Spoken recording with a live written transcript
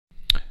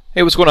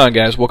Hey, what's going on,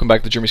 guys? Welcome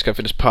back to the Jeremy Scott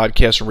Fitness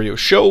Podcast and Radio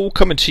Show,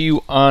 coming to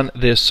you on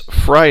this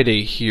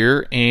Friday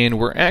here, and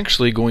we're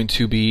actually going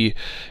to be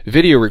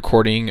video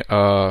recording,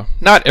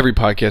 not every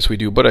podcast we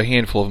do, but a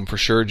handful of them for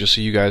sure, just so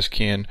you guys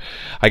can,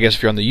 I guess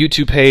if you're on the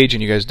YouTube page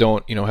and you guys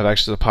don't, have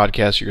access to the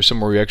podcast, or you're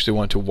somewhere you actually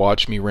want to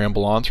watch me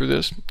ramble on through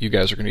this, you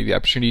guys are going to get the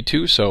opportunity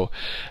to, so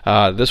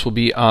this will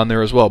be on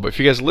there as well. But if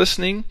you guys are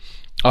listening,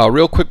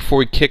 real quick before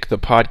we kick the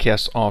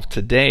podcast off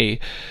today,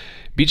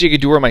 BJ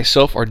Gaddour and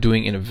myself are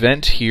doing an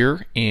event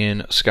here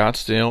in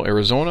Scottsdale,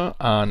 Arizona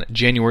on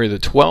January the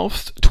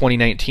 12th,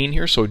 2019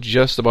 here, so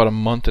just about a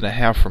month and a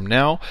half from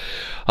now.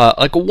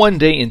 Like a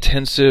one-day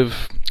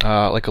intensive,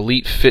 like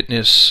elite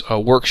fitness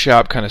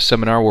workshop kind of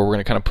seminar where we're going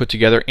to kind of put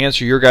together,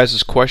 answer your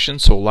guys'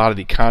 questions, so a lot of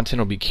the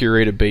content will be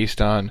curated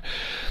based on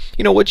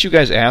what you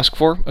guys ask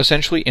for,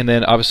 essentially, and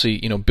then obviously,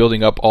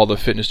 building up all the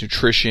fitness,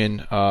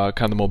 nutrition, kind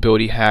of the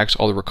mobility hacks,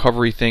 all the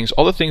recovery things,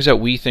 all the things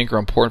that we think are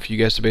important for you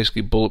guys to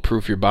basically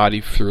bulletproof your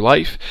body through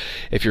life.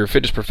 If you're a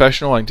fitness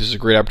professional, I think this is a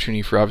great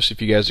opportunity for, obviously,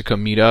 for you guys to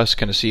come meet us,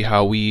 kind of see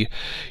how we,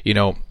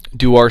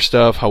 do our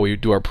stuff, how we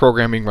do our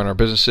programming, run our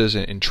businesses,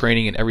 and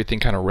training, and everything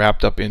kind of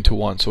wrapped up into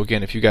one. So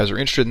again, if you guys are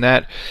interested in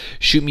that,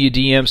 shoot me a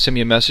DM, send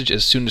me a message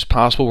as soon as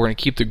possible. We're going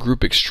to keep the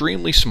group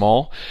extremely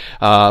small,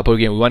 but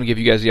again, we want to give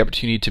you guys the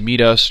opportunity to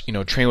meet us,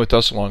 train with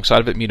us alongside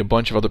of it, meet a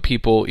bunch of other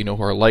people,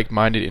 who are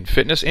like-minded in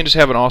fitness, and just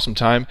have an awesome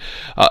time,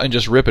 and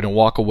just rip it and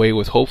walk away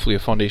with hopefully a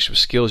foundation of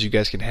skills you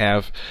guys can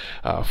have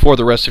for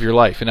the rest of your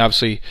life. And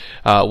obviously,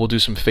 we'll do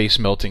some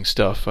face-melting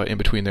stuff in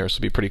between there, so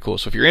it'll be pretty cool.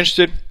 So if you're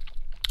interested,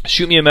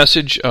 shoot me a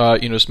message,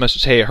 just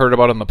message, hey, I heard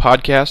about it on the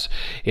podcast,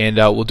 and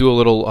we'll do a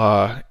little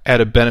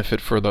added benefit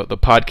for the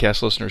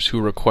podcast listeners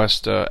who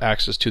request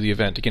access to the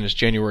event. Again, it's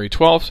January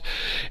 12th.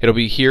 It'll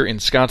be here in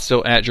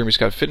Scottsdale at Jeremy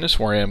Scott Fitness,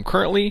 where I am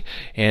currently,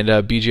 and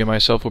BJ and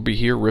myself will be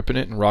here ripping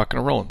it and rocking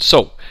and rolling.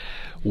 So,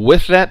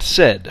 with that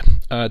said,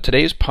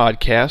 today's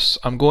podcast,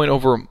 I'm going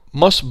over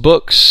must-read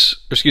books,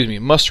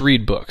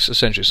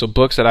 essentially. So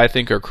books that I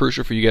think are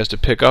crucial for you guys to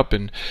pick up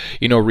and,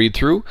 read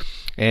through.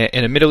 And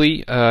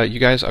admittedly, you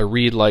guys, I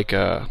read like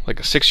a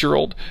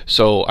 6-year-old,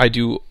 so I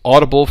do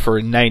Audible for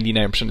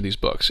 99% of these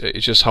books.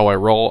 It's just how I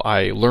roll.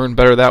 I learn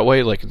better that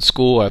way. Like in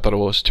school, I thought it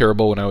was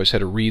terrible when I always had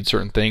to read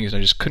certain things, and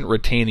I just couldn't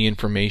retain the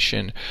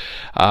information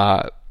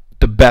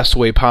the best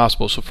way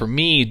possible. So for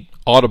me,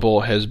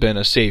 Audible has been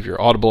a savior.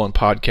 Audible and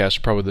podcasts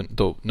are probably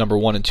the number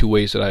 1 and 2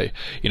 ways that I,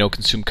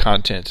 consume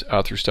content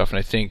through stuff. And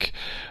I think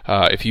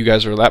if you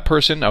guys are that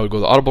person, I would go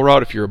the Audible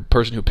route. If you're a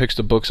person who picks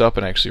the books up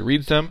and actually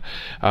reads them,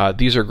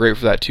 these are great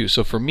for that too.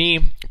 So for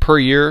me, per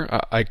year,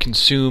 I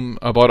consume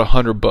about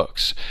 100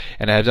 books.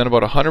 And I've done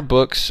about 100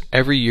 books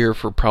every year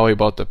for probably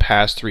about the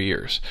past 3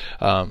 years.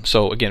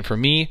 So again, for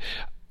me,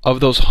 of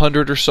those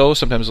 100 or so,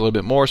 sometimes a little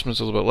bit more, sometimes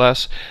a little bit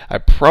less, I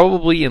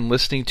probably am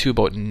listening to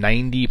about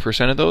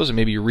 90% of those, and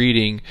maybe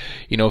reading,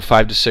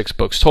 5 to 6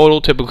 books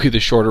total, typically the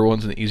shorter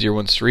ones and the easier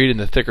ones to read,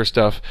 and the thicker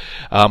stuff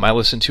I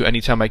listen to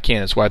anytime I can.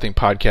 That's why I think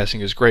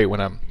podcasting is great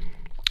when I'm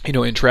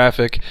in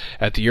traffic,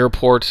 at the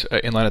airport,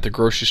 in line at the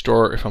grocery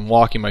store, if I'm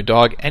walking my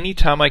dog,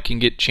 anytime I can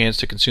get a chance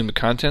to consume the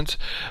content,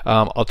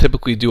 I'll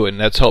typically do it, and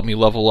that's helped me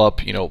level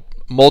up,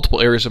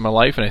 multiple areas of my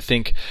life, and I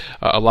think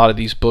a lot of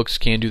these books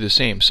can do the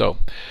same. So,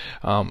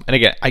 and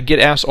again, I get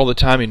asked all the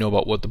time,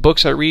 about what the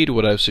books I read,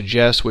 what I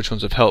suggest, which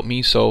ones have helped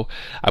me. So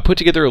I put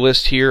together a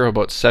list here of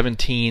about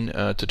 17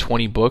 to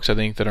 20 books I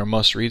think that are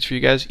must-reads for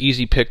you guys,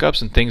 easy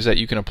pickups and things that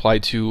you can apply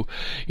to,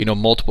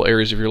 multiple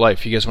areas of your life.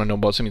 If you guys want to know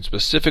about something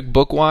specific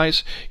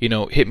book-wise,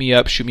 hit me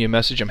up, shoot me a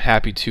message. I'm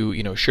happy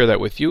to, share that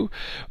with you.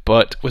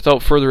 But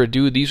without further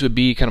ado, these would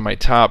be kind of my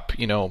top,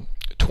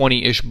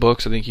 20-ish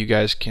books I think you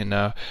guys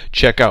can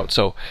check out.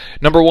 So,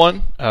 number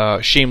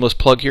 1, shameless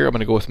plug here. I'm going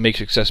to go with Make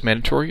Success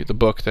Mandatory, the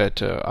book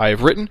that I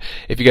have written.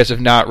 If you guys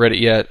have not read it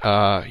yet,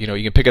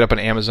 you can pick it up on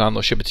Amazon.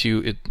 They'll ship it to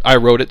you. I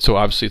wrote it, so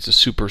obviously it's a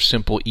super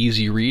simple,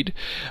 easy read.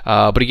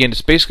 But again,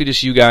 it's basically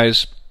just you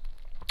guys,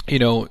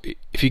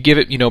 if you give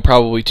it,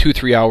 probably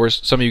 2-3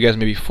 hours, some of you guys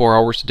maybe 4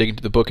 hours to dig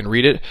into the book and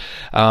read it.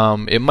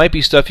 It might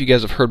be stuff you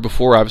guys have heard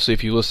before. Obviously,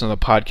 if you listen to the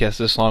podcast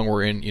this long,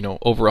 we're in,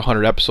 over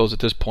 100 episodes at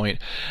this point.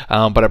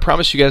 But I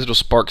promise you guys it'll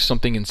spark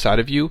something inside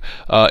of you.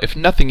 If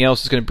nothing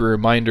else, it's going to be a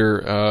reminder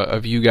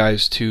of you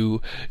guys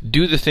to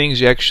do the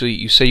things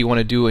you say you want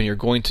to do and you're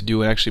going to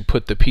do, and actually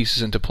put the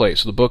pieces into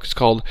place. So the book is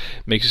called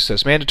Make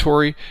Success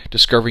Mandatory,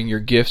 Discovering Your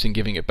Gift and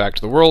Giving It Back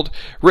to the World.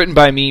 Written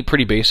by me,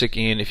 pretty basic.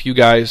 And if you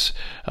guys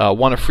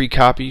want a free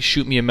copy,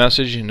 shoot me a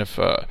message, and if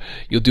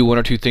you'll do 1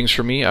 or 2 things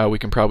for me, we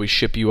can probably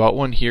ship you out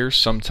one here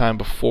sometime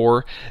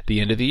before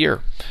the end of the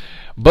year.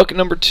 Book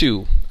number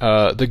 2,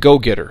 The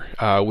Go-Getter,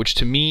 which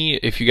to me,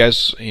 if you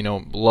guys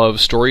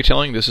love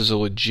storytelling, this is a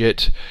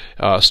legit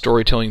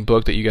storytelling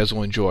book that you guys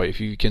will enjoy. If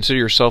you consider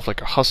yourself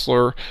like a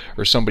hustler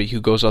or somebody who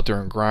goes out there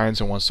and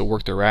grinds and wants to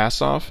work their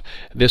ass off,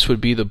 this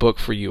would be the book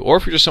for you. Or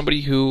if you're just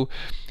somebody who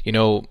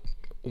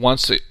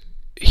wants to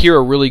hear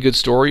a really good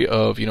story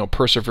of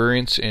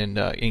perseverance and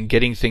in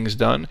getting things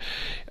done,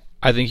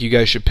 I think you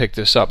guys should pick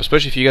this up,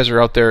 especially if you guys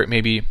are out there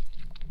maybe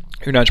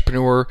you're an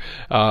entrepreneur,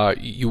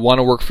 you want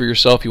to work for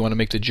yourself, you want to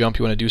make the jump,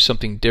 you want to do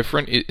something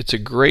different, it's a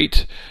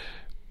great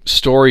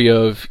story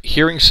of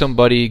hearing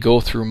somebody go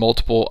through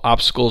multiple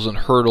obstacles and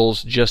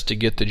hurdles just to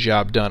get the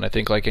job done. I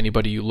think like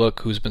anybody you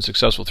look who's been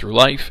successful through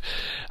life,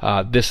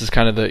 this is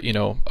kind of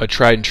the, a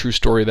tried and true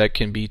story that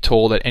can be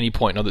told at any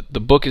point. Now the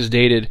book is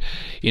dated,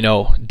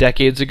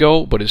 decades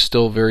ago, but is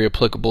still very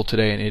applicable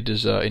today, and it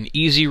is an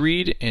easy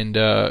read and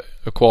a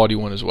quality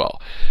one as well.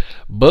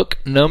 Book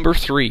number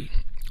 3.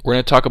 We're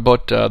going to talk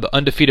about The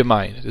Undefeated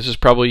Mind. This is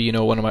probably,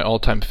 one of my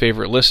all-time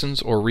favorite listens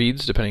or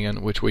reads, depending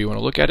on which way you want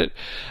to look at it.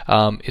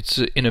 It's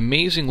an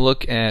amazing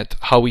look at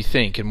how we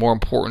think, and more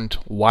important,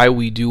 why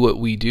we do what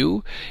we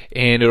do.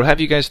 And it'll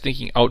have you guys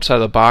thinking outside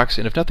the box,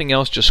 and if nothing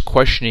else, just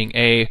questioning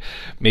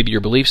maybe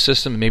your belief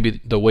system, maybe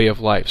the way of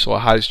life. So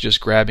how is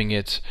just grabbing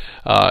it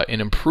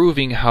and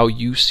improving how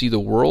you see the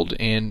world,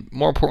 and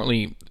more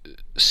importantly,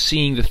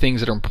 seeing the things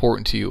that are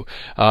important to you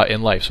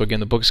in life. So again,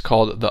 the book is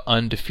called The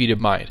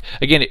Undefeated Mind.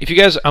 Again, if you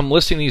guys, I'm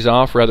listing these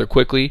off rather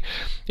quickly.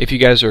 If you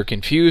guys are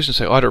confused and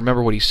say, I don't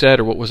remember what he said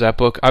or what was that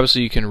book,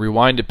 obviously you can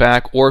rewind it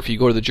back, or if you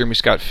go to the Jeremy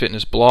Scott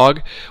Fitness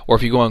blog, or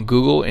if you go on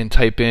Google and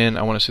type in,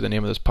 I want to say the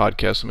name of this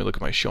podcast, let me look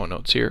at my show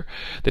notes here.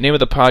 The name of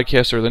the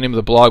podcast or the name of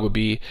the blog would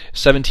be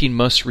 17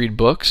 Must Read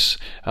Books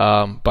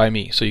by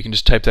me. So you can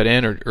just type that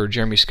in, or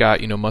Jeremy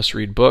Scott, must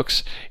read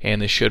books,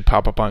 and they should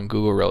pop up on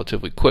Google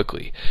relatively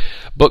quickly.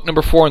 Book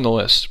number 4 on the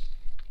list,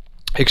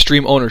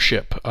 Extreme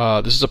Ownership.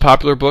 This is a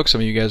popular book.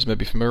 Some of you guys might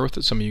be familiar with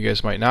it. Some of you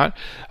guys might not.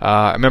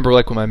 I remember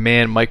when my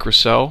man Mike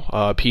Russell,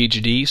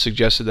 PhD,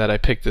 suggested that I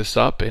pick this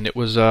up, and it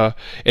was an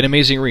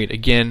amazing read.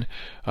 Again,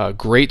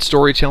 great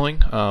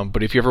storytelling,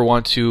 but if you ever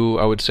want to,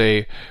 I would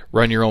say,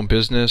 run your own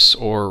business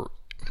or,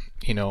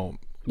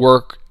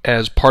 work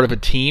as part of a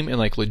team and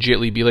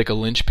legitimately be like a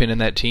linchpin in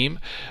that team,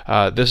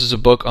 this is a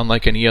book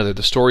unlike any other.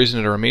 The stories in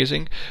it are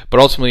amazing, but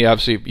ultimately,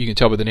 obviously, you can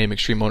tell by the name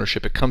Extreme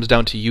Ownership, it comes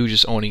down to you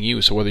just owning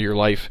you. So whether your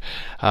life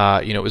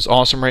is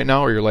awesome right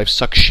now or your life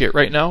sucks shit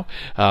right now,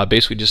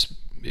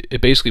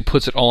 it basically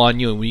puts it all on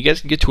you. And when you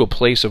guys can get to a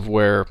place of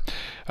where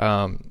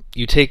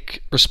you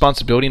take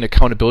responsibility and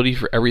accountability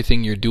for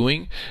everything you're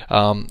doing,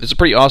 it's a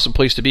pretty awesome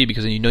place to be,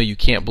 because then you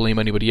can't blame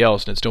anybody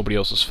else, and it's nobody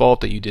else's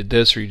fault that you did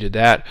this or you did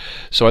that.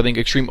 So I think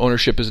Extreme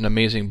Ownership is an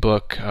amazing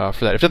book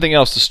for that. If nothing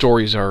else, the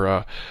stories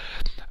are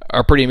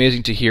pretty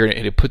amazing to hear,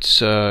 and it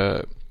puts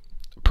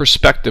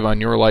perspective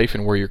on your life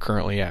and where you're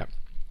currently at.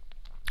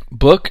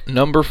 Book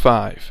number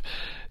 5.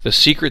 The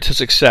Secret to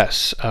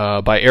Success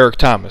by Eric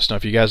Thomas. Now,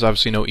 if you guys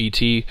obviously know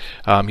E.T.,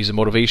 he's a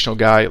motivational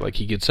guy.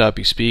 He gets up,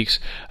 he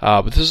speaks.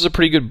 But this is a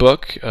pretty good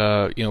book,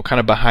 kind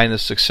of behind the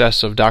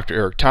success of Dr.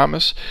 Eric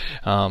Thomas.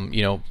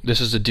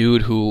 This is a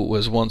dude who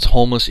was once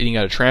homeless eating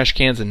out of trash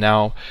cans, and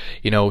now,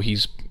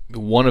 he's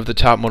one of the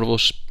top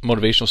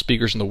motivational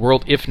speakers in the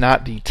world, if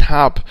not the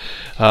top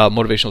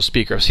motivational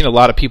speaker. I've seen a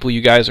lot of people,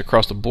 you guys,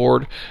 across the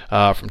board,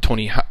 from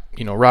Tony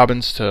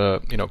Robbins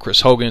to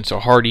Chris Hogan to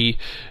Hardy,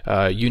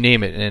 you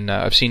name it. And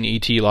I've seen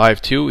E.T.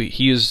 live too.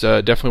 He is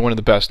definitely one of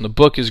the best. And the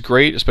book is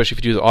great, especially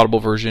if you do the Audible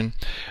version.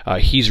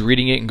 He's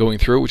reading it and going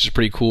through it, which is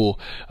pretty cool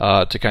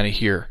to kind of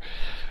hear.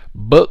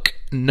 Book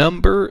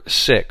number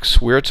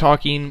 6. We're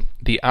talking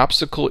The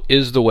Obstacle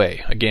is the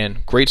Way.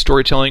 Again, great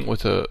storytelling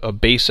with a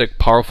basic,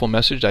 powerful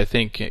message I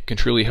think it can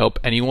truly help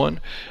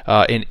anyone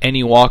in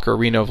any walk or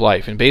arena of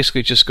life. And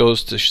basically it just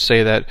goes to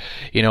say that,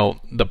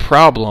 the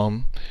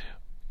problem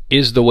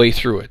is the way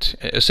through it.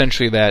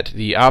 Essentially that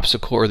the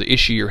obstacle or the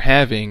issue you're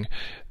having,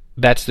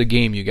 that's the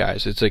game, you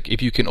guys. It's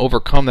if you can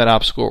overcome that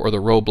obstacle or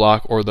the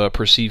roadblock or the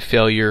perceived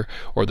failure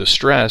or the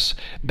stress,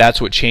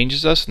 that's what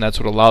changes us, and that's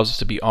what allows us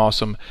to be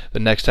awesome the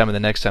next time and the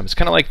next time. It's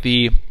kind of like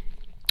the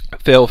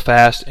fail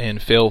fast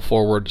and fail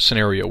forward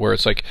scenario, where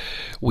it's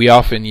we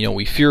often,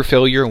 we fear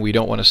failure and we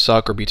don't want to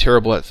suck or be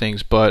terrible at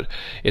things, but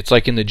it's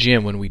like in the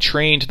gym, when we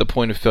train to the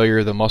point of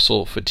failure, the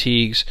muscle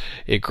fatigues,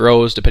 it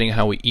grows. Depending on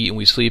how we eat and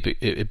we sleep,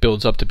 it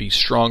builds up to be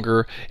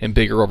stronger and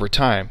bigger over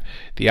time.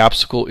 The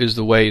Obstacle is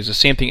the Way is the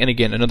same thing, and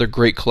again, another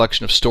great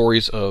collection of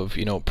stories of,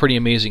 pretty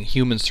amazing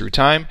humans through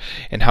time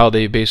and how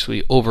they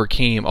basically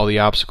overcame all the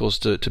obstacles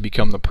to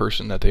become the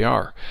person that they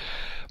are.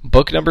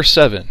 Book number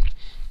 7,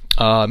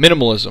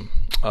 Minimalism.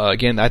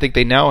 Again, I think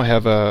they now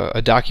have a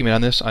document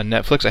on this on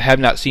Netflix. I have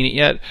not seen it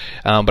yet,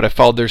 but I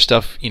followed their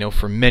stuff,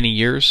 for many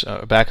years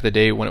back in the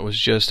day when it was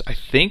just, I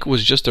think,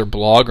 was just their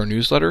blog or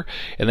newsletter,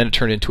 and then it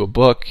turned into a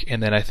book,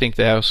 and then I think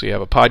they obviously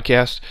have a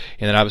podcast,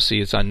 and then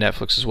obviously it's on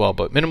Netflix as well.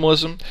 But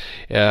minimalism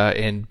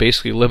and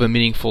basically live a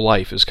meaningful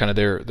life is kind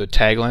of the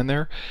tagline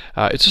there.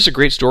 It's just a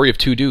great story of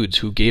two dudes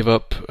who gave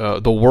up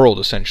the world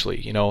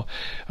essentially,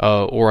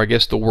 or I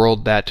guess the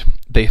world that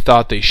they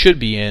thought they should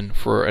be in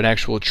for an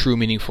actual true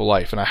meaningful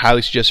life. And I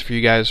highly suggest for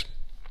you guys,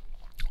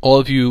 all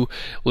of you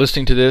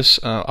listening to this,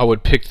 I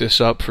would pick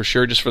this up for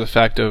sure, just for the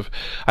fact of,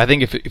 I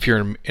think if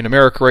you're in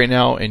America right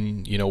now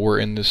and we're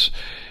in this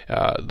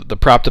the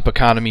propped up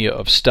economy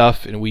of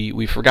stuff, and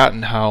we've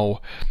forgotten how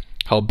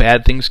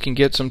bad things can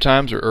get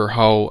sometimes, or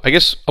how, I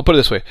guess I'll put it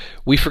this way: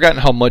 we've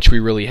forgotten how much we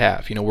really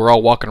have. We're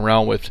all walking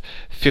around with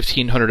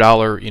 $1,500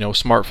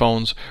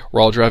 smartphones. We're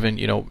all driving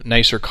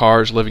nicer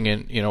cars, living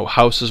in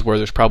houses where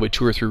there's probably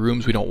 2 or 3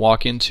 rooms we don't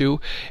walk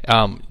into,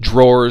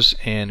 drawers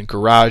and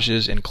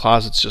garages and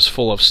closets just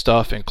full of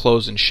stuff and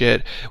clothes and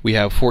shit. We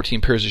have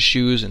 14 pairs of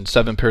shoes and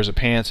 7 pairs of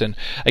pants. And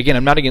again,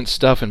 I'm not against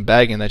stuff and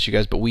bagging that, you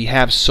guys, but we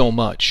have so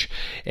much.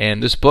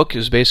 And this book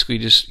is basically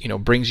just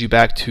brings you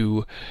back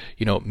to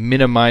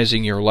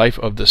minimizing your life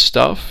of the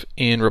stuff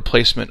in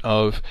replacement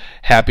of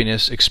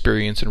happiness,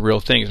 experience, and real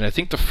things. And I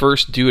think the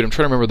first dude, I'm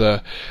trying to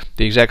remember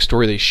the exact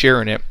story they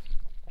share in it,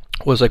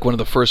 was like one of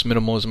the first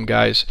minimalism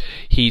guys.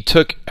 He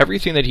took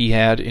everything that he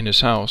had in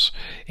his house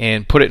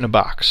and put it in a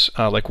box,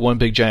 like one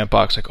big giant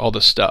box, like all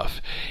the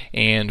stuff.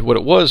 And what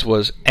it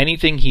was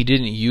anything he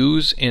didn't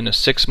use in a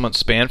 6-month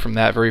span from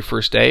that very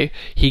first day,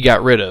 he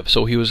got rid of.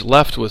 So he was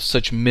left with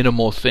such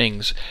minimal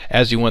things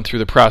as he went through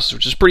the process,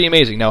 which is pretty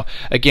amazing. Now,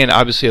 again,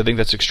 obviously I think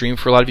that's extreme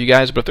for a lot of you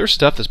guys, but if there's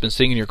stuff that's been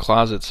sitting in your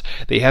closets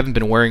that you haven't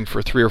been wearing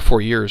for 3 or 4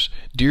 years,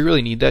 do you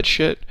really need that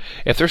shit?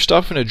 If there's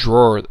stuff in a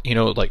drawer,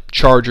 like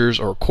chargers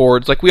or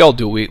cords, like we all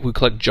do, we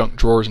collect junk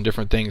drawers and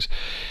different things.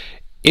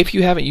 If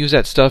you haven't used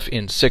that stuff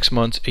in 6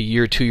 months, a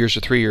year, 2 years, or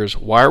 3 years,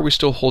 why are we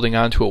still holding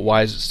on to it?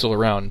 Why is it still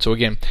around? And so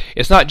again,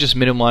 it's not just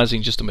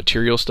minimalizing just the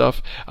material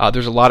stuff.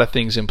 There's a lot of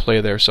things in play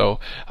there.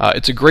 So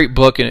it's a great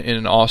book and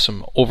an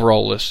awesome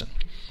overall listen.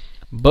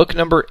 Book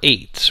number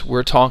 8,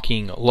 we're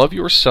talking Love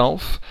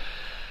Yourself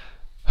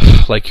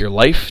Like Your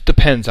Life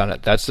Depends on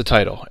It. That's the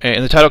title.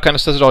 And the title kind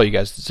of says it all, you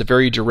guys. It's a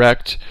very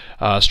direct,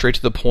 straight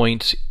to the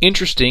point,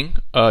 interesting,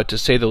 to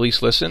say the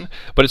least, listen.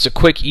 But it's a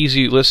quick,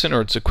 easy listen,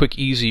 or it's a quick,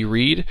 easy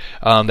read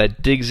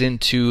that digs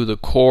into the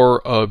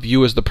core of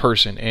you as the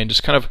person, and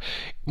just kind of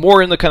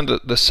more in the kind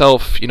of the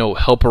self,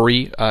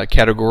 helpery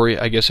category,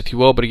 I guess, if you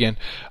will. But again,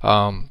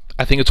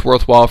 I think it's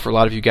worthwhile for a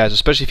lot of you guys,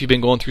 especially if you've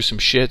been going through some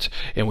shit,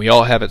 and we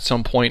all have at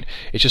some point.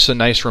 It's just a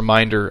nice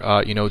reminder,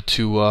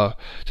 to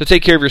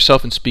take care of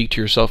yourself and speak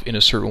to yourself in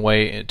a certain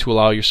way, and to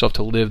allow yourself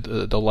to live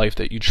the life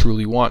that you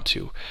truly want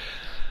to.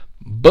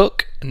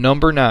 Book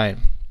number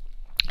 9.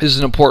 This is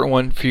an important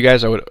one for you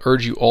guys. I would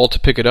urge you all to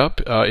pick it up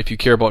if you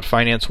care about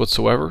finance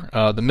whatsoever.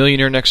 The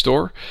Millionaire Next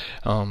Door.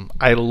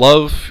 I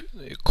love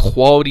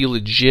quality,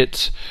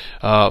 legit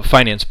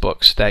finance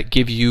books that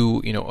give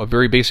you, a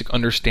very basic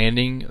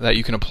understanding that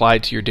you can apply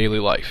to your daily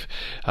life.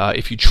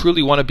 If you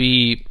truly want to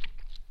be,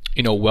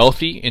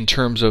 wealthy in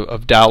terms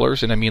of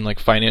dollars, and I mean like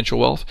financial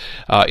wealth,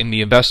 in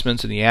the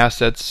investments and the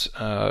assets,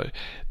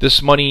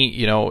 this money,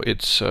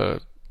 it's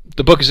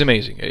the book is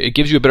amazing. It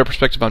gives you a better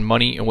perspective on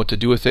money and what to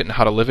do with it and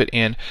how to live it.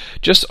 And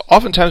just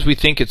oftentimes we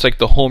think it's like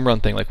the home run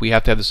thing, like we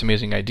have to have this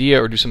amazing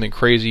idea or do something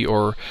crazy,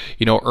 or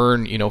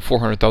earn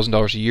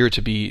 $400,000 a year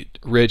to be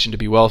rich and to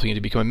be wealthy and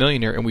to become a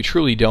millionaire. And we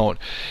truly don't.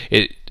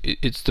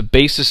 It's the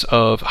basis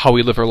of how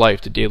we live our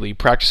life, the daily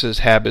practices,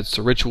 habits,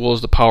 the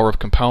rituals, the power of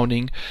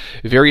compounding.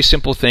 Very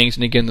simple things.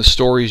 And again, the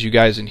stories you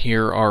guys in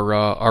here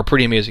are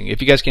pretty amazing.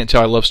 If you guys can't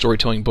tell, I love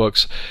storytelling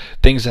books,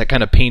 things that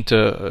kind of paint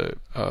a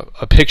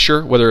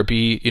picture, whether it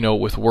be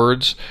with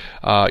words,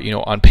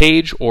 on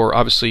page, or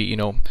obviously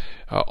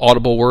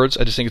audible words.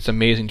 I just think it's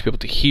amazing to be able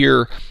to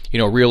hear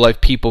real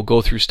life people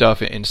go through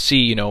stuff and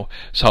see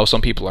how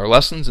some people are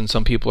lessons and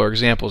some people are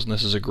examples. And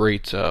this is a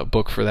great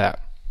book for that.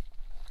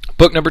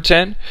 Book number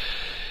 10,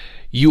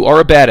 You Are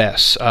a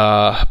Badass,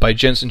 by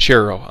Jen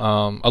Sincero.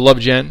 I love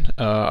Jen.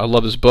 I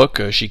love this book.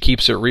 She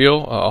keeps it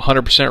real,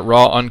 100%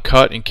 raw,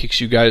 uncut, and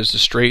kicks you guys to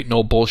straight,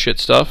 no bullshit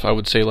stuff. I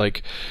would say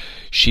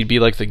she'd be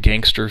like the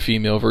gangster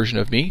female version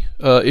of me,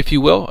 if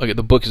you will.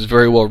 The book is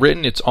very well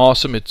written. It's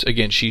awesome.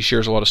 She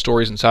shares a lot of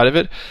stories inside of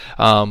it.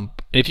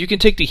 If you can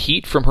take the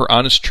heat from her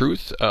honest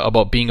truth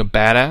about being a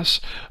badass,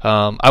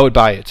 I would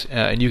buy it.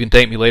 And you can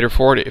thank me later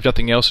for it. If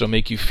nothing else, it'll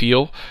make you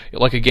feel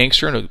like a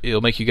gangster, and it'll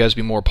make you guys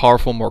be more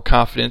powerful, more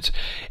confident.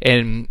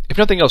 And if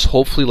nothing else,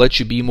 hopefully let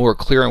you be more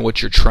clear on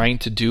what you're trying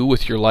to do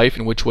with your life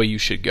and which way you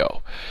should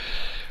go.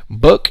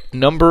 Book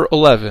number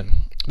 11.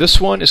 This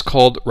one is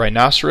called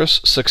Rhinoceros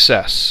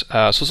Success.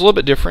 So it's a little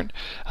bit different,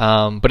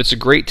 but it's a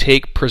great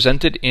take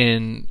presented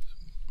in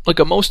like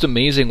a most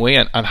amazing way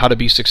on how to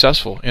be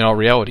successful in all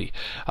reality.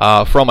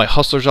 For all my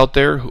hustlers out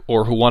there,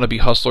 or who want to be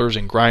hustlers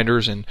and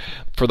grinders, and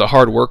for the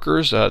hard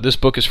workers, this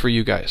book is for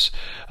you guys.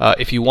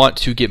 If you want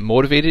to get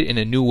motivated in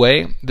a new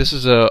way, this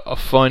is a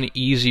fun,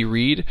 easy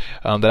read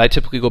that I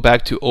typically go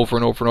back to over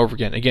and over and over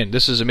again. Again,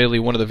 this is admittedly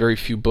one of the very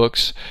few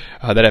books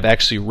that I've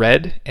actually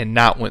read and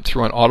not went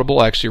through on Audible.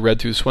 I actually read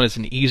through this one. It's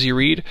an easy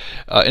read,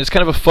 and it's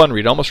kind of a fun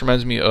read. It almost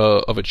reminds me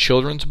of a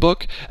children's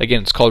book.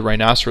 Again, it's called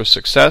Rhinoceros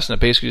Success, and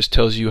it basically just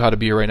tells you how to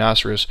be a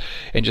rhinoceros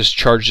and just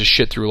charge this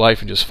shit through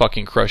life and just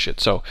fucking crush it.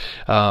 So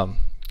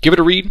give it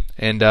a read,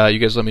 and you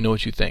guys let me know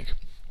what you think.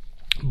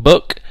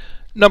 Book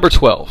number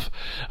 12,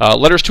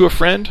 Letters to a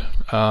Friend,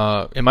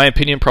 In my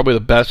opinion, probably the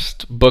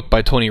best book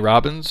by Tony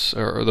Robbins,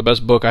 or the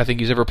best book I think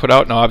he's ever put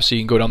out. Now, obviously,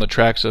 you can go down the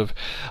tracks of,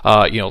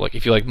 like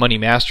if you like Money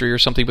Mastery or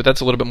something, but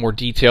that's a little bit more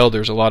detailed.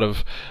 There's a lot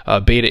of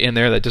beta in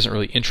there that doesn't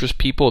really interest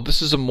people.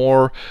 This is a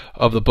more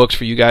of the books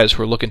for you guys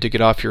who are looking to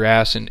get off your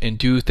ass and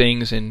do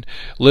things and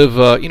live,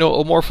 a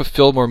more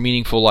fulfilled, more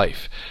meaningful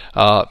life.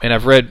 And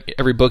I've read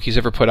every book he's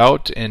ever put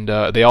out, and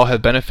they all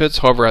have benefits.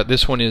 However,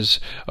 this one is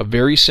a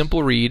very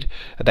simple read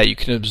that you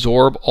can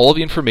absorb all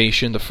the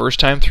information the first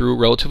time through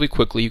relatively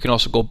quickly. You can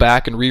also go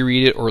back and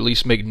reread it, or at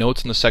least make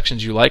notes in the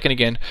sections you like. And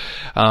again,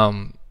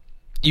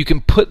 you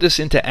can put this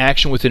into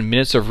action within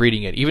minutes of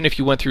reading it. Even if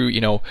you went through,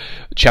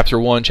 chapter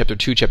 1, chapter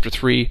 2, chapter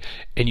 3,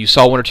 and you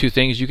saw one or two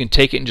things, you can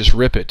take it and just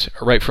rip it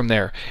right from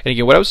there. And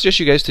again, what I would suggest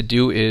you guys to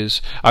do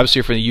is,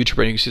 obviously for the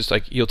YouTuber, it's just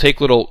like, you'll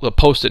take little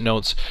post-it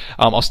notes.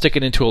 I'll stick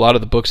it into a lot of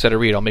the books that I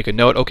read. I'll make a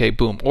note, okay,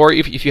 boom. Or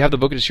if you have the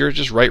book it's yours,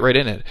 just write right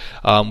in it,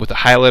 with a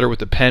highlighter,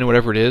 with a pen,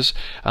 whatever it is.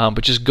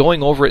 But just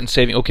going over it and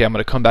saving, okay, I'm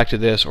going to come back to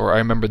this, or I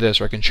remember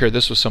this, or I can share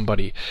this with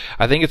somebody.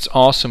 I think it's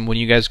awesome when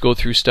you guys go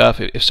through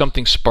stuff. If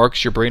something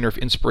sparks your brain, or if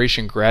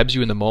inspiration grabs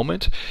you in the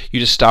moment, you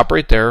just stop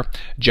right there,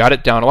 jot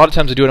it down. A lot of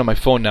times I do it on my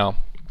phone now.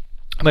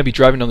 I might be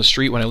driving down the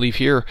street when I leave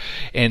here,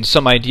 and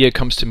some idea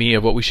comes to me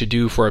of what we should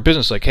do for our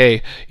business. Like,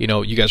 hey,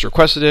 you guys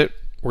requested it.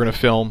 We're going to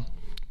film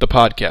the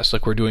podcast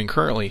like we're doing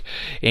currently,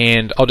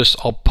 and I'll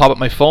pop up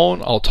my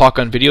phone, I'll talk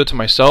on video to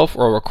myself,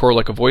 or I'll record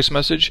like a voice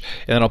message,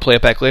 and then I'll play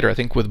it back later. I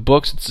think with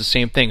books it's the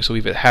same thing. So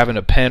either having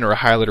a pen or a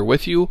highlighter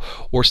with you,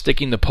 or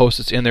sticking the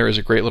post-its in there is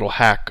a great little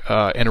hack,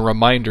 and a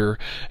reminder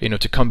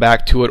to come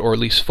back to it, or at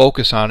least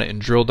focus on it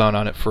and drill down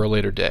on it for a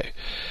later day.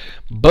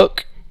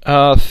 Book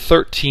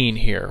 13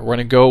 here. We're going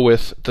to go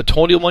with The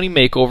Total Money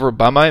Makeover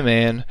by my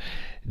man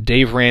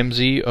Dave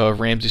Ramsey of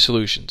Ramsey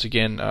Solutions.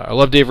 Again, I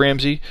love Dave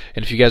Ramsey,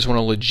 and if you guys want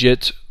a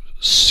legit,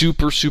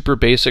 super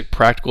basic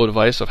practical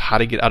advice of how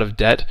to get out of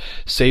debt,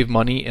 save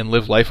money, and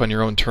live life on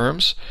your own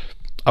terms,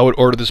 I would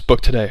order this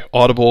book today.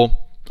 Audible,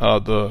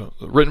 the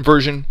written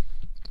version,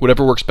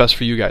 whatever works best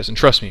for you guys. And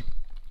trust me,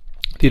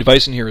 the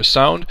advice in here is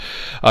sound.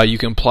 You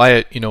can apply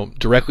it,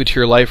 directly to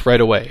your life right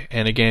away.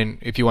 And again,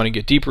 if you want to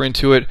get deeper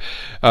into it,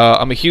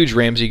 I'm a huge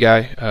Ramsey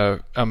guy.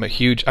 I'm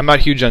not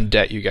huge on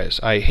debt, you guys.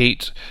 I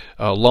hate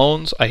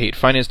loans. I hate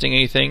financing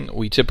anything.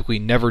 We typically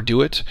never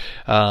do it.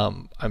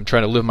 I'm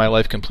trying to live my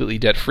life completely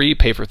debt free,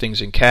 pay for things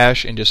in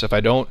cash, and just if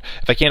I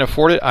can't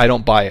afford it, I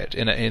don't buy it.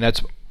 And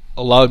that's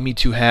allowed me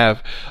to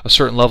have a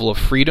certain level of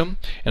freedom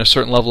and a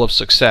certain level of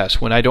success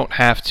when I don't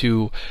have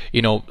to,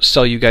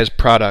 sell you guys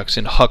products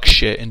and huck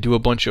shit and do a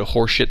bunch of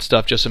horseshit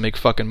stuff just to make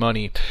fucking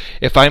money.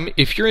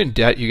 If you're in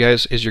debt, you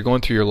guys, as you're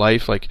going through your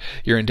life, like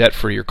you're in debt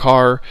for your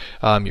car,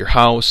 your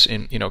house,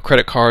 and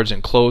credit cards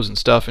and clothes and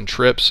stuff and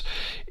trips,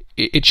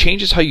 it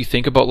changes how you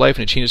think about life,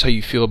 and it changes how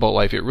you feel about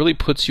life. It really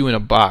puts you in a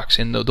box,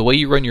 and the way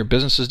you run your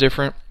business is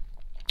different.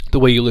 The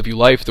way you live your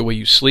life, the way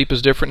you sleep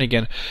is different.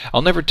 Again,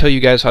 I'll never tell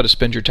you guys how to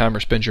spend your time or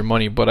spend your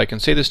money, but I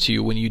can say this to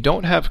you: when you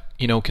don't have,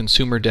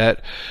 consumer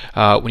debt,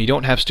 when you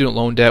don't have student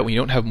loan debt, when you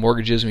don't have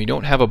mortgages, when you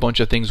don't have a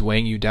bunch of things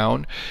weighing you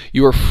down,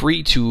 you are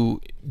free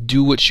to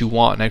do what you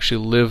want and actually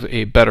live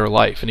a better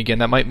life. And again,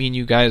 that might mean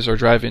you guys are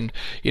driving,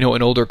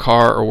 an older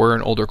car, or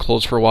wearing older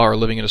clothes for a while, or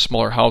living in a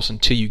smaller house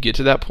until you get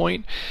to that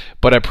point.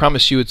 But I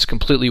promise you, it's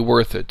completely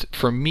worth it.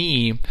 For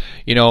me,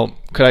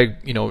 could I,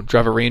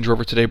 drive a Range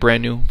Rover today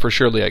brand new? For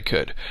surely I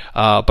could.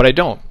 But I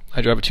don't.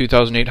 I drive a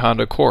 2008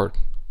 Honda Accord,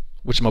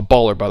 which I'm a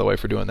baller, by the way,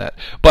 for doing that.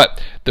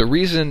 But the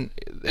reason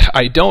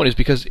I don't is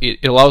because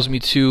it allows me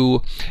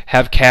to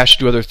have cash to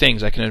do other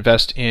things. I can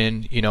invest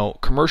in,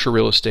 commercial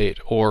real estate,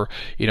 or,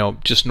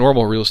 just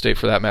normal real estate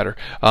for that matter.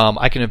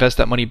 I can invest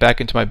that money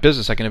back into my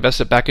business. I can invest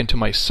it back into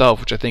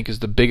myself, which I think is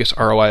the biggest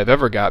ROI I've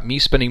ever got. Me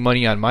spending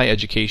money on my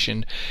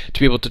education to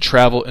be able to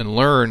travel and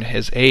learn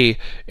has,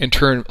 in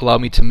turn,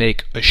 allowed me to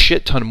make a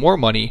shit ton more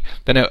money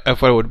than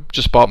if I would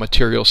just bought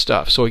material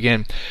stuff. So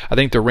again, I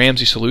think the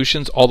Ramsey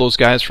Solutions, all those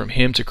guys from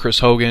him to Chris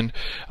Hogan,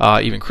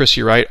 even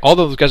Chrissy Wright, all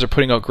those guys are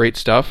putting out great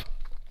stuff.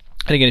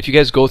 And again, if you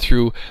guys go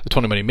through the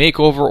Total Money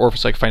Makeover, or if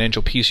it's like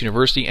Financial Peace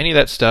University, any of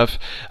that stuff,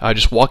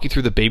 just walk you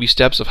through the baby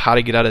steps of how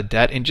to get out of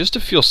debt and just to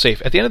feel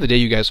safe. At the end of the day,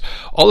 you guys,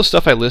 all the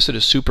stuff I listed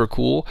is super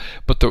cool,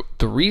 but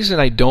the reason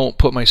I don't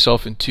put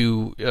myself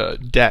into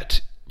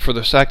debt for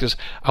the fact is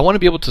I want to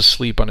be able to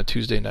sleep on a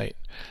Tuesday night.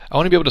 I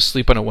want to be able to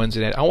sleep on a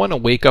Wednesday night. I want to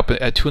wake up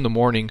at 2 in the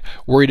morning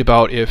worried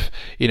about if,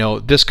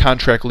 this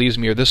contract leaves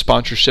me, or this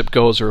sponsorship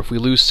goes, or if we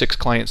lose 6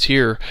 clients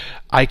here,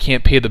 I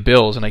can't pay the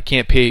bills, and I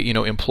can't pay,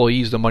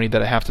 employees the money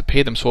that I have to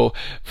pay them. So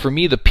for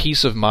me, the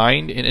peace of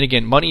mind, and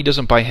again, money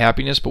doesn't buy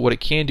happiness, but what it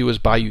can do is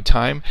buy you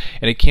time,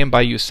 and it can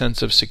buy you a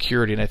sense of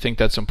security, and I think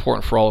that's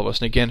important for all of us.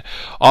 And again,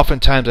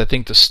 oftentimes I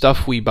think the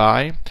stuff we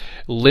buy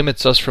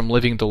limits us from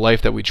living the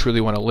life that we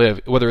truly want to live,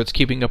 whether it's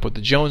keeping up with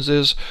the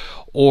Joneses,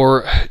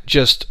 or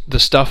just the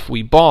stuff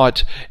we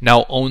bought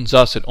now owns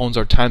us, it owns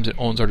our times, it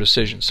owns our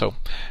decisions. So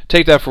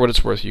take that for what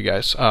it's worth, you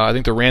guys. I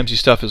think the Ramsey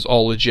stuff is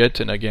all legit,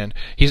 and again,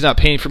 he's not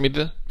paying for me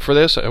for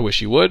this. I wish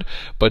he would,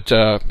 but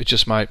it's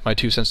just my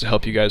 2 cents to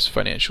help you guys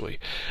financially.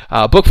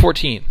 Book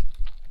 14,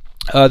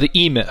 The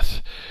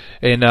E-Myth.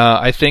 And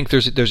I think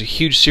there's a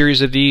huge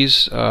series of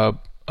these.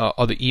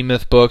 Of the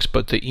E-Myth books,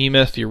 but the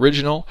E-Myth, the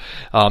original,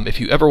 if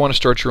you ever want to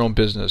start your own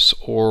business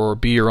or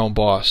be your own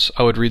boss,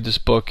 I would read this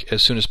book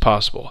as soon as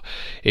possible.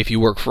 If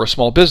you work for a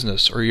small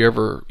business or you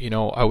ever,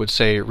 I would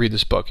say read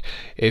this book.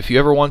 If you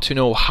ever want to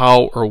know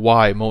how or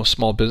why most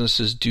small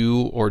businesses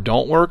do or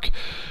don't work,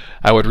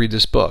 I would read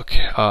this book.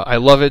 I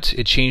love it.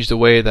 It changed the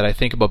way that I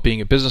think about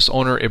being a business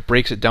owner. It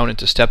breaks it down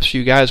into steps for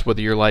you guys,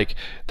 whether you're like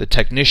the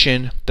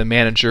technician, the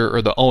manager,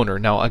 or the owner.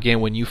 Now,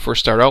 again, when you first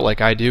start out, like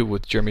I do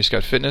with Jeremy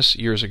Scott Fitness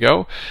years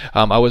ago,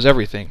 I was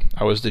everything.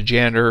 I was the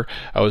janitor,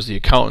 I was the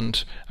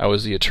accountant, I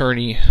was the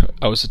attorney,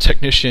 I was the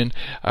technician,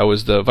 I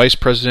was the vice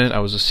president, I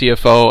was the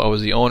CFO, I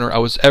was the owner, I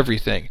was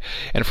everything.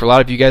 And for a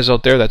lot of you guys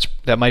out there,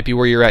 that might be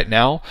where you're at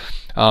now.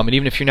 And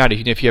even if you're not,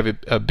 even if you have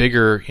a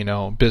bigger,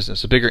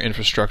 business, a bigger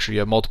infrastructure, you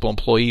have multiple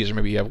employees, or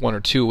maybe you have one or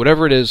two,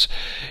 whatever it is,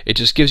 it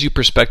just gives you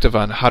perspective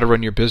on how to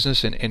run your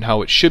business and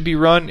how it should be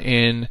run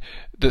and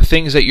the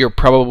things that you're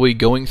probably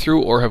going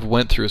through or have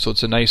went through. So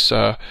it's a nice,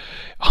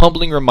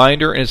 humbling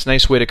reminder, and it's a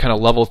nice way to kind of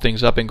level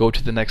things up and go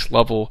to the next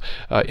level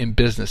in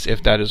business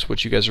if that is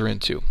what you guys are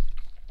into.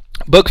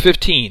 Book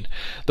 15.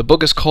 The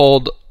book is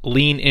called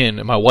Lean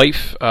In. My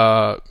wife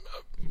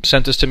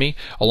sent this to me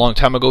a long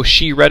time ago.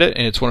 She read it,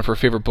 and it's one of her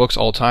favorite books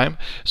all time.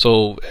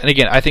 So, and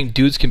again, I think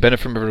dudes can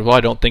benefit from it as well.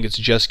 I don't think it's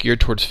just geared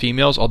towards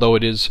females, although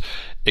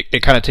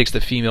it kind of takes the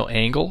female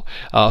angle.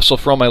 So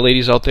for all my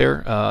ladies out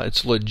there,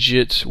 it's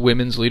legit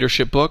women's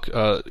leadership book,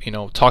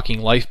 talking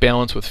life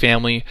balance with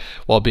family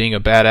while being a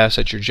badass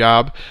at your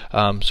job.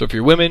 So if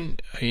you're women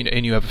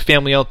and you have a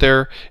family out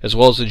there as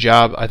well as a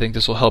job, I think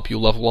this will help you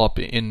level up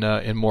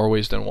in more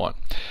ways than one.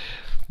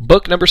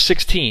 Book number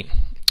 16.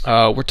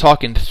 We're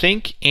talking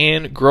Think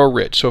and Grow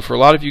Rich. So for a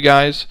lot of you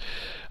guys,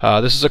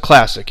 this is a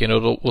classic, and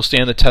will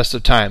stand the test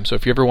of time. So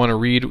if you ever want to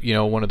read,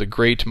 one of the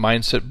great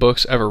mindset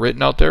books ever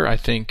written out there, I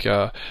think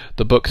the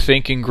book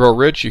Think and Grow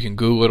Rich, you can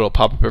Google it, it'll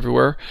pop up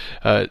everywhere.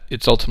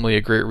 It's ultimately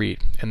a great read.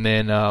 And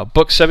then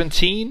book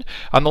 17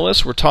 on the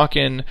list, we're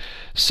talking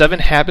 7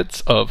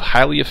 Habits of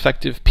Highly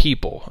Effective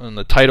People. And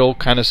the title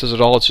kind of says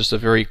it all. It's just a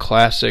very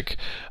classic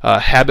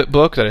habit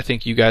book that I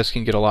think you guys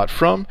can get a lot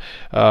from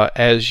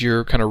as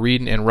you're kind of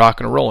reading and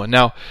rocking and rolling.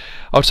 Now,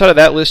 outside of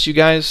that list, you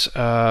guys,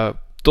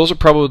 those are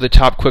probably the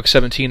top quick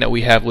 17 that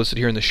we have listed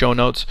here in the show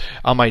notes.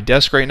 On my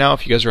desk right now,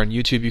 if you guys are on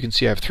YouTube, you can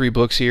see I have 3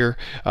 books here.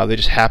 They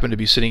just happen to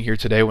be sitting here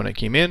today when I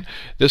came in.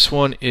 This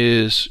one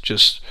is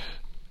just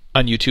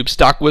on YouTube,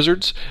 Stock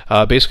Wizards,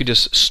 basically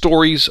just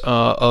stories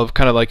of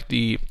kind of like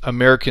the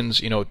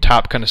Americans,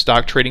 top kind of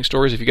stock trading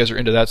stories. If you guys are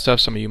into that stuff,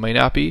 some of you might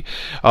not be.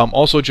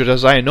 Also,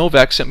 Josiah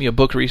Novak sent me a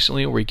book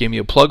recently where he gave me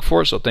a plug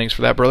for it, so thanks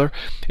for that, brother.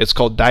 It's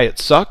called Diet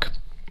Suck,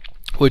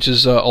 which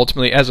is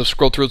ultimately, as I've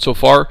scrolled through it so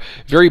far,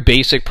 very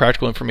basic,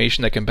 practical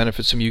information that can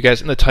benefit some of you guys.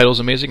 And the title's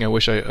amazing. I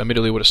wish I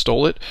immediately would have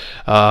stole it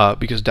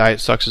because Diet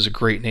Sucks is a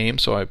great name.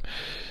 So I'm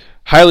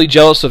highly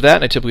jealous of that,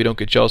 and I typically don't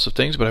get jealous of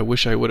things, but I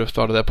wish I would have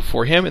thought of that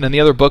before him. And then the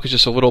other book is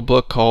just a little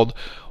book called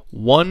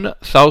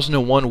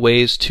 1001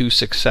 Ways to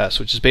Success,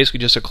 which is basically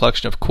just a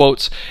collection of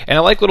quotes. And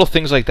I like little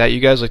things like that. You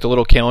guys like the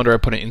little calendar I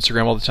put on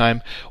Instagram all the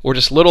time, or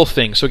just little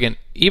things. So again,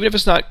 even if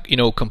it's not,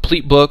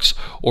 complete books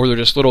or they're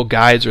just little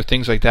guides or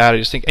things like that, I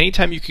just think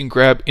anytime you can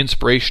grab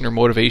inspiration or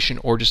motivation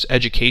or just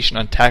education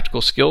on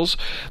tactical skills,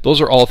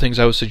 those are all things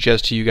I would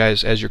suggest to you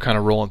guys as you're kind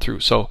of rolling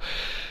through. So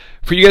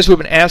for you guys who have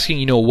been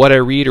asking, what I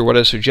read or what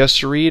I suggest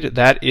to read,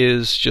 that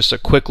is just a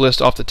quick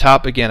list off the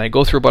top. Again, I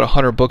go through about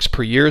 100 books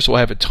per year, so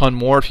I have a ton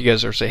more. If you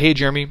guys are say, hey,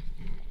 Jeremy,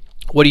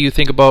 what do you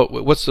think about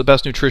what's the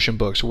best nutrition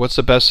books, or what's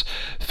the best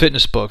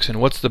fitness books,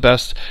 and what's the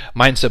best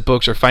mindset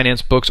books or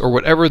finance books, or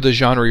whatever the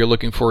genre you're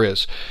looking for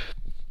is,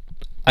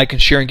 I can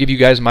share and give you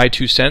guys my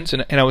 2 cents.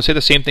 And I would say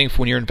the same thing for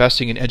when you're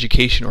investing in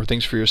education or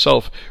things for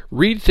yourself.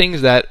 Read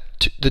things that,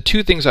 the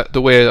 2 things,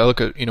 the way I look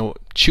at,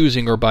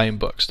 choosing or buying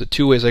books, the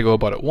 2 ways I go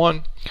about it.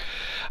 1,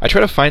 I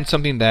try to find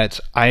something that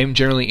I'm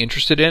generally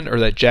interested in, or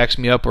that jacks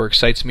me up or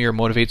excites me or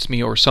motivates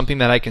me, or something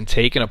that I can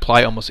take and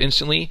apply almost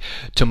instantly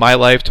to my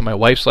life, to my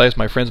wife's life,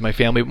 my friends, my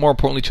family, but more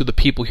importantly to the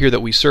people here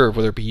that we serve,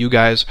 whether it be you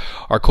guys,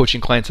 our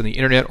coaching clients on the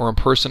internet or in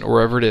person or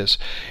wherever it is.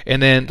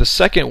 And then the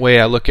second way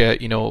I look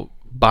at,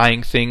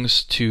 buying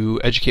things to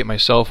educate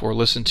myself or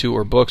listen to,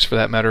 or books for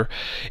that matter,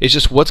 is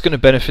just what's going to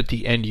benefit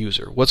the end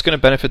user. What's going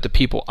to benefit the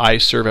people I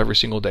serve every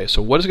single day.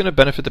 So what is going to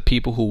benefit the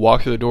people who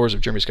walk through the doors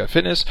of Jeremy Scott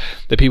Fitness,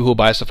 the people who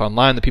buy stuff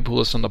online, the people who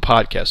listen to the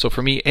podcast. So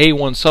for me,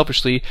 A1,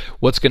 selfishly,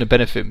 what's going to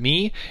benefit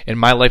me in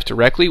my life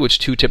directly, which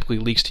 2 typically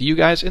leaks to you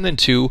guys, and then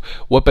 2,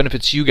 what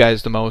benefits you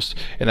guys the most,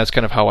 and that's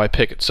kind of how I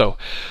pick it. So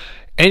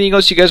anything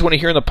else you guys want to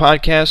hear in the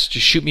podcast,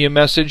 just shoot me a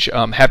message.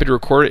 I'm happy to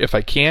record it if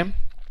I can.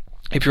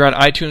 If you're on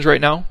iTunes right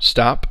now,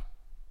 stop.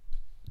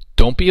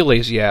 Don't be a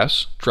lazy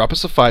ass. Drop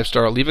us a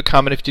 5-star. Leave a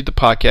comment if you did the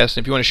podcast.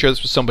 And if you want to share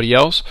this with somebody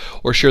else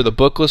or share the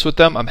book list with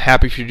them, I'm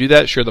happy for you to do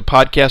that. Share the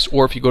podcast,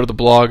 or if you go to the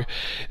blog,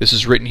 this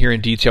is written here in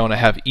detail, and I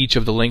have each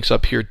of the links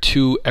up here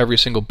to every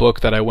single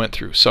book that I went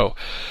through. So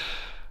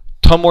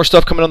ton more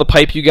stuff coming on the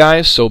pipe, you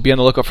guys, so be on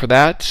the lookout for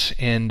that.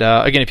 And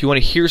again, if you want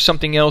to hear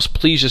something else,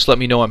 please just let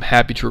me know. I'm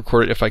happy to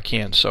record it if I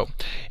can. So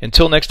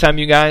until next time,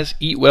 you guys,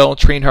 eat well,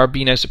 train hard,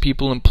 be nice to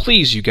people, and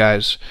please, you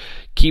guys,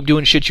 keep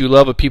doing shit you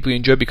love with people you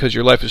enjoy because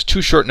your life is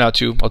too short not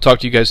to. I'll talk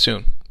to you guys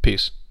soon.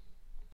 Peace.